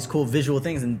seeing all these cool visual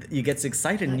things, and you get so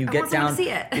excited, and you get down,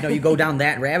 you go down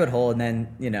that rabbit hole, and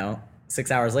then 6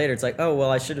 hours later, it's like, oh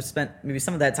well, I should have spent maybe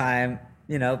some of that time,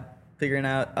 figuring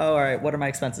out, oh, all right, what are my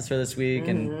expenses for this week,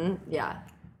 and yeah,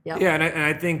 and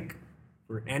I think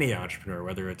for any entrepreneur,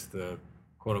 whether it's the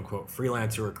quote unquote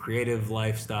freelancer or creative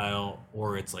lifestyle,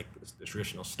 or it's like the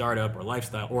traditional startup or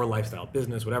lifestyle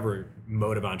business, whatever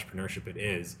mode of entrepreneurship it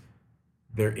is,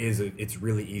 it's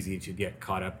really easy to get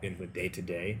caught up in the day to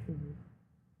day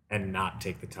and not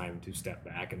take the time to step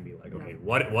back and be like, okay,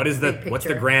 what's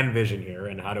the grand vision here,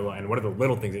 and and what are the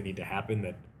little things that need to happen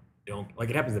that don't, like,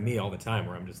 it happens to me all the time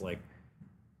where I'm just like,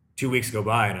 2 weeks go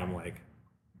by and I'm like,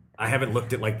 I haven't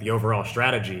looked at like the overall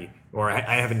strategy, or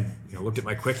I haven't looked at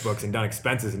my QuickBooks and done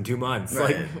expenses in 2 months,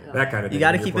 like that kind of thing. You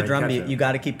got to keep the drumbeat. You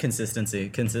got to keep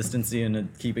consistency,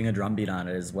 and keeping a drumbeat on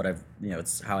it is what I've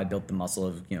it's how I built the muscle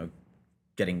of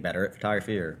getting better at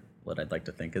photography, or what I'd like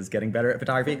to think is getting better at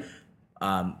photography.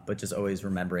 But just always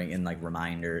remembering, and like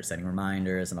setting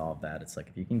reminders and all of that. It's like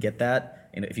if you can get that,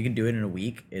 and if you can do it in a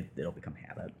week, it'll become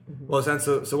habit. Well,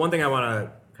 so one thing I want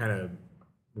to kind of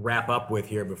wrap up with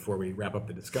here before we wrap up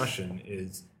the discussion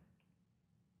is,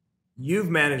 you've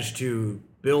managed to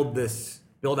build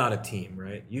out a team,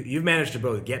 right? You've managed to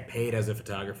both get paid as a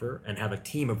photographer and have a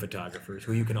team of photographers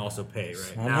who you can also pay,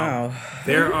 right? Now,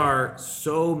 there are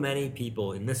so many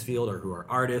people in this field, or who are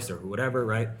artists or whatever,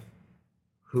 right,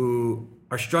 who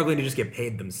are struggling to just get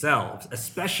paid themselves,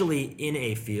 especially in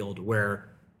a field where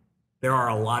there are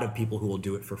a lot of people who will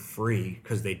do it for free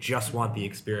because they just want the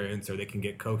experience, or they can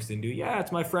get coaxed into,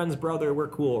 it's my friend's brother, we're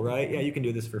cool, right? Yeah, you can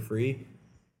do this for free.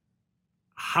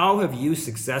 How have you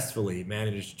successfully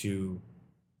managed to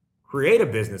create a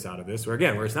business out of this, where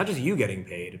it's not just you getting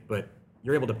paid, but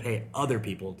you're able to pay other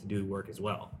people to do work as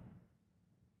well?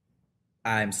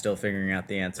 I'm still figuring out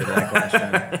the answer to that question.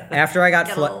 After I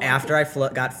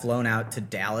got flown out to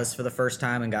Dallas for the first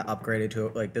time and got upgraded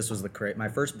to this was my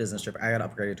first business trip. I got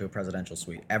upgraded to a presidential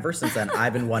suite. Ever since then,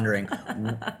 I've been wondering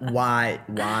why,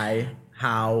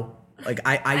 how. Like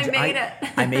I made it.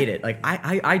 I made it. Like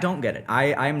I don't get it.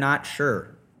 I'm not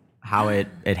sure how it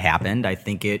happened. I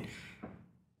think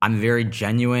I'm very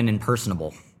genuine and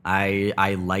personable. I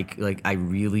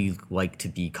really like to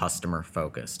be customer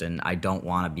focused, and I don't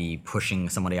want to be pushing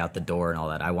somebody out the door and all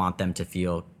that. I want them to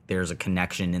feel there's a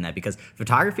connection in that, because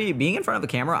photography, being in front of a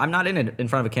camera, I'm not in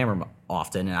front of a camera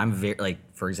often, and I'm very,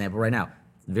 for example, right now,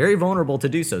 very vulnerable to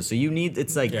do so. So you're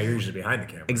usually behind the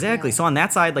camera. Exactly. So on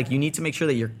that side, you need to make sure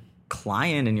that your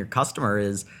client and your customer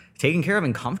is taken care of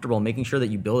and comfortable, making sure that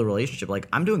you build a relationship. Like,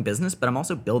 I'm doing business, but I'm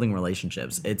also building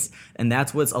relationships. And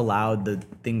that's what's allowed the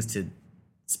things to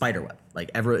spiderweb.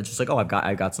 It's just like, oh,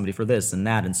 I got somebody for this and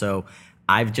that. And so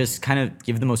I've just kind of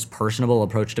give the most personable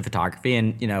approach to photography.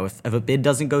 And, if a bid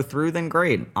doesn't go through, then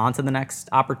great, on to the next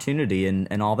opportunity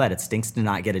and all that. It stinks to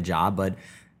not get a job, but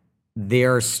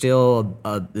there's still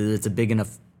it's a big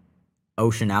enough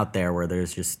ocean out there where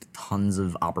there's just tons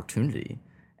of opportunity.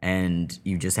 and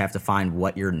you just have to find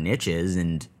what your niche is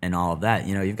and all of that.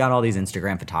 You know, you've got all these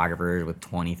Instagram photographers with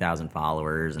 20,000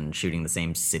 followers and shooting the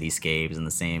same cityscapes and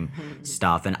the same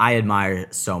stuff. And I admire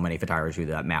so many photographers who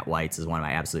do that. Matt Weitz is one of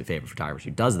my absolute favorite photographers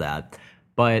who does that.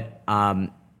 But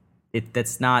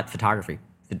that's not photography.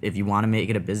 If you want to make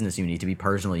it a business, you need to be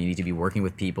personal. You need to be working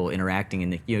with people, interacting,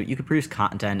 and you could produce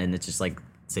content, and it's just like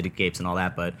cityscapes and all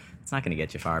that, but it's not going to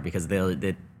get you far because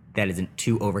that isn't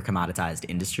too over commoditized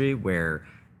industry where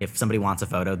if somebody wants a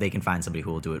photo, they can find somebody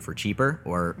who will do it for cheaper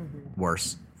or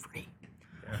worse, free.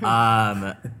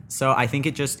 So I think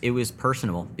it was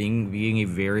personal, being a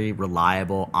very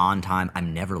reliable, on time.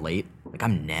 I'm never late. Like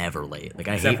I'm never late. Like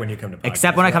Except when you come to podcasts.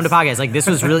 Except when I come to podcasts. Like this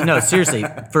was really, no, seriously.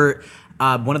 For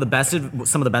some of the best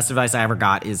advice I ever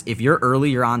got is if you're early,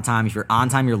 you're on time. If you're on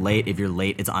time, you're late. If you're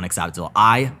late, it's unacceptable.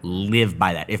 I live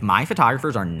by that. If my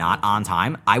photographers are not on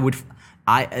time, I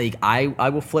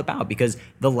will flip out because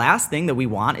the last thing that we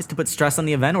want is to put stress on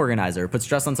the event organizer, put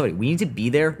stress on somebody. We need to be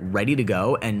there ready to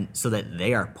go and so that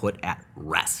they are put at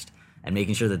rest and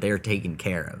making sure that they are taken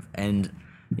care of. And,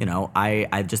 you know,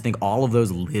 I just think all of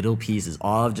those little pieces,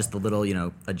 all of just the little, you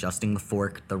know, adjusting the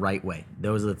fork the right way,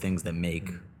 those are the things that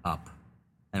make up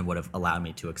and would have allowed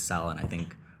me to excel and I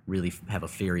think really have a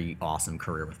very awesome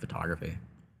career with photography.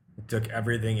 It took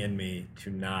everything in me to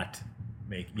not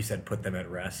you said put them at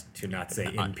rest, to not say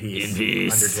in peace.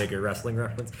 Undertaker wrestling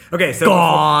reference. Okay, so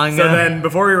then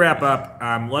before we wrap up,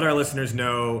 let our listeners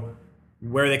know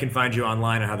where they can find you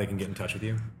online and how they can get in touch with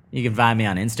you. You can find me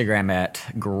on Instagram at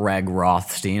Greg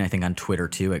Rothstein. I think on Twitter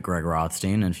too at Greg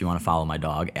Rothstein. And if you want to follow my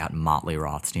dog, at Motley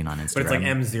Rothstein on Instagram. But it's like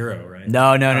M0, right?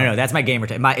 No. That's my gamer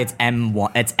tag. It's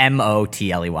M1. It's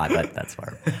Motley, but that's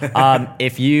far.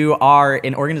 If you are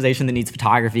an organization that needs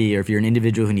photography, or if you're an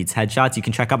individual who needs headshots, you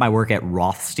can check out my work at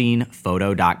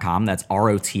rothsteinphoto.com. That's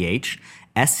ROTHSTEIN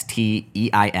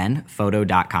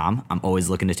photo.com. I'm always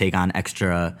looking to take on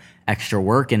extra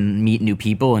work and meet new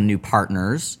people and new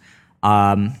partners.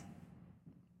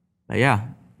 But yeah,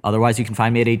 otherwise you can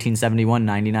find me at 1871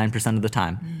 99% of the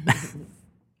time.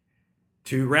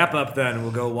 To wrap up then,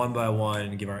 we'll go one by one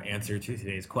and give our answer to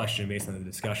today's question based on the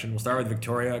discussion. We'll start with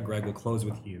Victoria. Greg, we'll close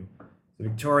with you. So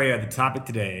Victoria, the topic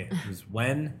today is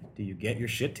when do you get your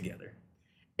shit together?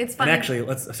 It's funny. And actually, I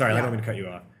don't mean to cut you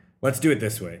off. Let's do it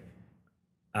this way.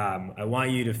 I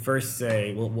want you to first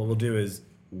say, what we'll do is,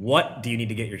 what do you need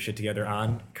to get your shit together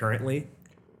on currently?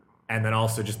 And then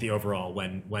also just the overall,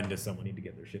 when does someone need to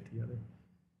get their shit together?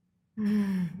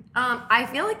 I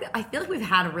feel like we've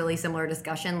had a really similar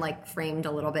discussion, like framed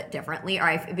a little bit differently,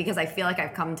 because I feel like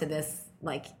I've come to this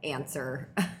like answer.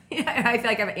 I feel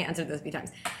like I've answered this a few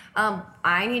times.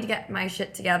 I need to get my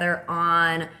shit together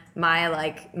on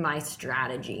my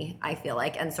strategy. I feel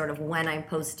like, and sort of when I'm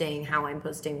posting, how I'm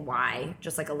posting, why,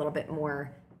 just like a little bit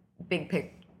more big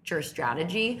picture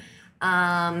strategy.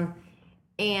 And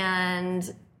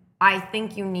I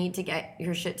think you need to get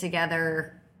your shit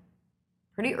together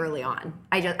pretty early on.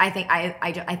 I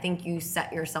think you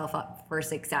set yourself up for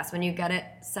success when you get it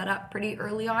set up pretty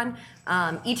early on.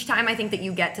 Each time I think that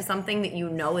you get to something that you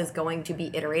know is going to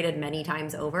be iterated many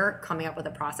times over, coming up with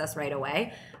a process right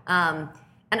away. And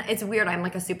it's weird. I'm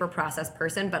like a super process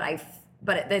person, but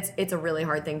it's a really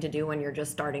hard thing to do when you're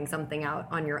just starting something out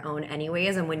on your own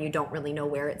anyways, and when you don't really know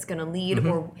where it's going to lead,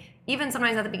 or even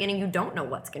sometimes at the beginning you don't know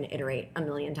what's going to iterate a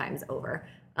million times over.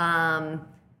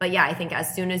 But yeah, I think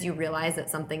as soon as you realize that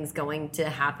something's going to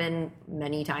happen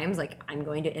many times, like I'm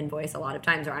going to invoice a lot of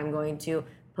times, or I'm going to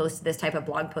post this type of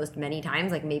blog post many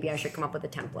times, like maybe I should come up with a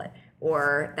template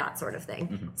or that sort of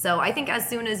thing. So I think as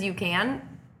soon as you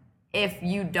can. If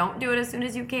you don't do it as soon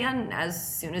as you can,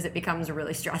 as soon as it becomes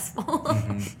really stressful.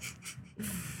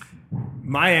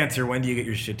 My answer, when do you get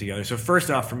your shit together? So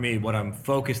first off, for me, what I'm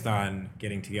focused on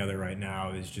getting together right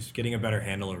now is just getting a better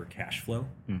handle over cash flow.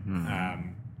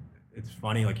 It's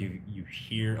funny, like you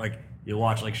hear, like you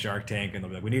watch like Shark Tank and they'll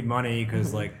be like, we need money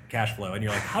because like cash flow. And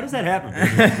you're like, how does that happen?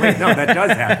 Like, wait, no, that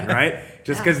does happen, right?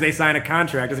 Just because they sign a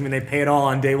contract doesn't mean they pay it all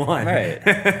on day one.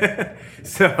 Right.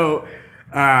 So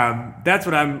that's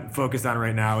what I'm focused on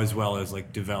right now, as well as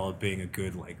like developing a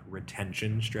good like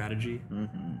retention strategy,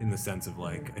 in the sense of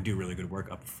like I do really good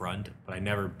work up front, but I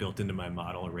never built into my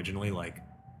model originally like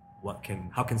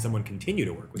how can someone continue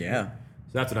to work with me? So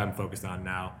that's what I'm focused on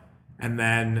now. And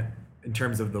then in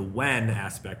terms of the when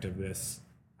aspect of this,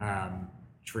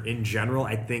 for in general,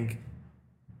 I think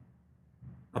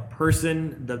a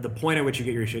person, the point at which you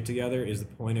get your shit together is the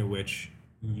point at which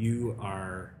you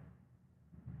are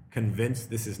convinced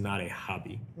this is not a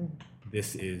hobby.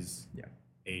 This is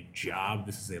a job.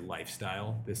 This is a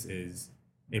lifestyle. This is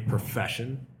a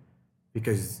profession.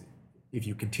 Because if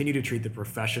you continue to treat the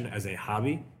profession as a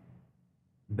hobby,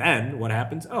 then what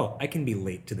happens? Oh, I can be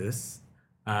late to this.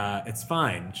 It's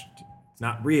fine. It's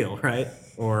not real, right?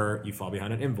 Or you fall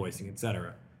behind on invoicing,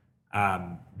 etc.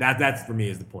 That's for me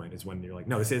is the point. Is when you're like,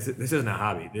 no, this isn't a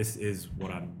hobby. This is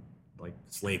what I'm like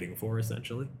slaving for,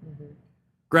 essentially. Mm-hmm.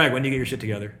 Greg, when do you get your shit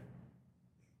together?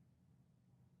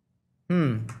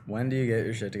 When do you get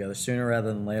your shit together? Sooner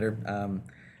rather than later.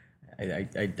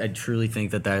 I truly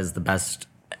think that is the best,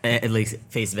 at least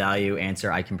face value answer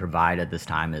I can provide at this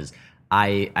time. Is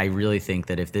I really think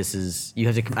that if this is, you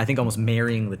have to, I think almost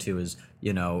marrying the two is,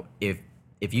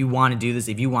 if you want to do this,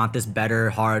 if you want this better,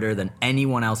 harder than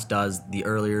anyone else does, the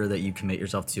earlier that you commit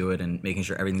yourself to it and making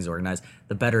sure everything's organized,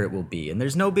 the better it will be. And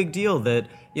there's no big deal that,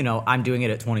 I'm doing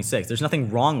it at 26. There's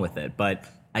nothing wrong with it, but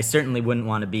I certainly wouldn't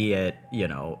want to be at,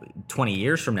 20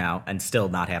 years from now and still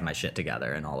not have my shit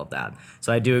together and all of that.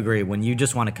 So I do agree. When you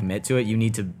just want to commit to it, you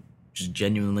need to just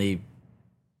genuinely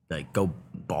go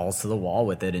balls to the wall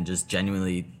with it and just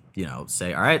genuinely,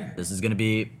 say, all right, this is gonna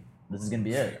be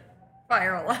it.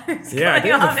 Fire alarms. Yeah, I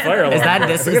think there's a fire alarm.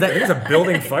 There's a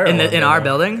building fire alarm in our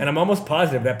building? And I'm almost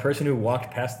positive that person who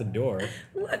walked past the door do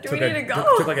we need to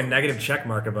go? took like a negative check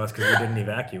mark of us because we didn't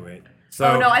evacuate. So,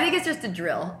 oh no, I think it's just a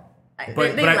drill.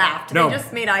 They laughed. No, they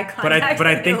just made eye contact. But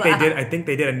I think they did. I think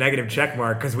they did a negative check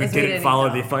mark because we didn't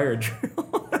follow the fire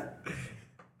drill.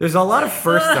 There's a lot of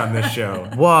firsts on this show.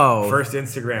 Whoa! First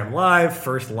Instagram Live,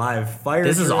 first live fire.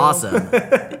 This drill. is awesome.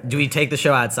 Do we take the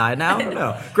show outside now? I don't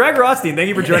know. Greg Rothstein, thank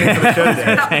you for joining for the show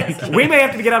today. We may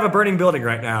have to get out of a burning building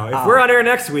right now. If we're on air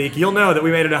next week, you'll know that we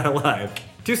made it out alive.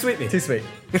 Too sweet me. Too sweet.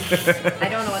 I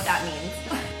don't know what that means.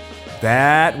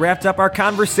 That wrapped up our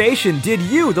conversation. Did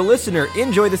you, the listener,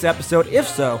 enjoy this episode? If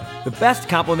so, the best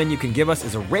compliment you can give us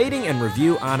is a rating and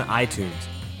review on iTunes.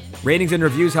 Ratings and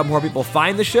reviews help more people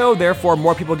find the show, therefore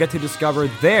more people get to discover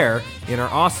their inner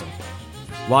awesome.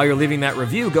 While you're leaving that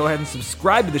review, go ahead and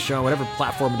subscribe to the show on whatever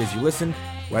platform it is you listen,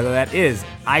 whether that is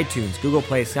iTunes, Google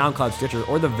Play, SoundCloud, Stitcher,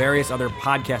 or the various other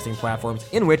podcasting platforms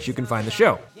in which you can find the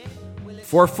show.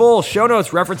 For full show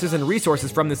notes, references, and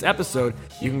resources from this episode,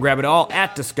 you can grab it all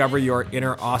at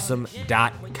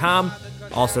discoveryourinnerawesome.com.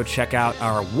 Also, check out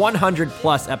our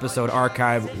 100-plus episode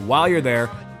archive while you're there.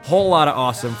 Whole lot of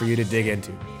awesome for you to dig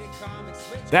into.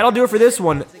 That'll do it for this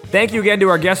one. Thank you again to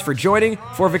our guests for joining.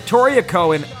 For Victoria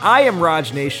Cohen, I am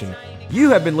Raj Nation. You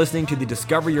have been listening to the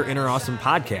Discover Your Inner Awesome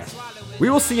podcast. We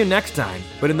will see you next time,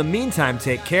 but in the meantime,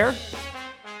 take care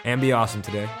and be awesome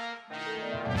today.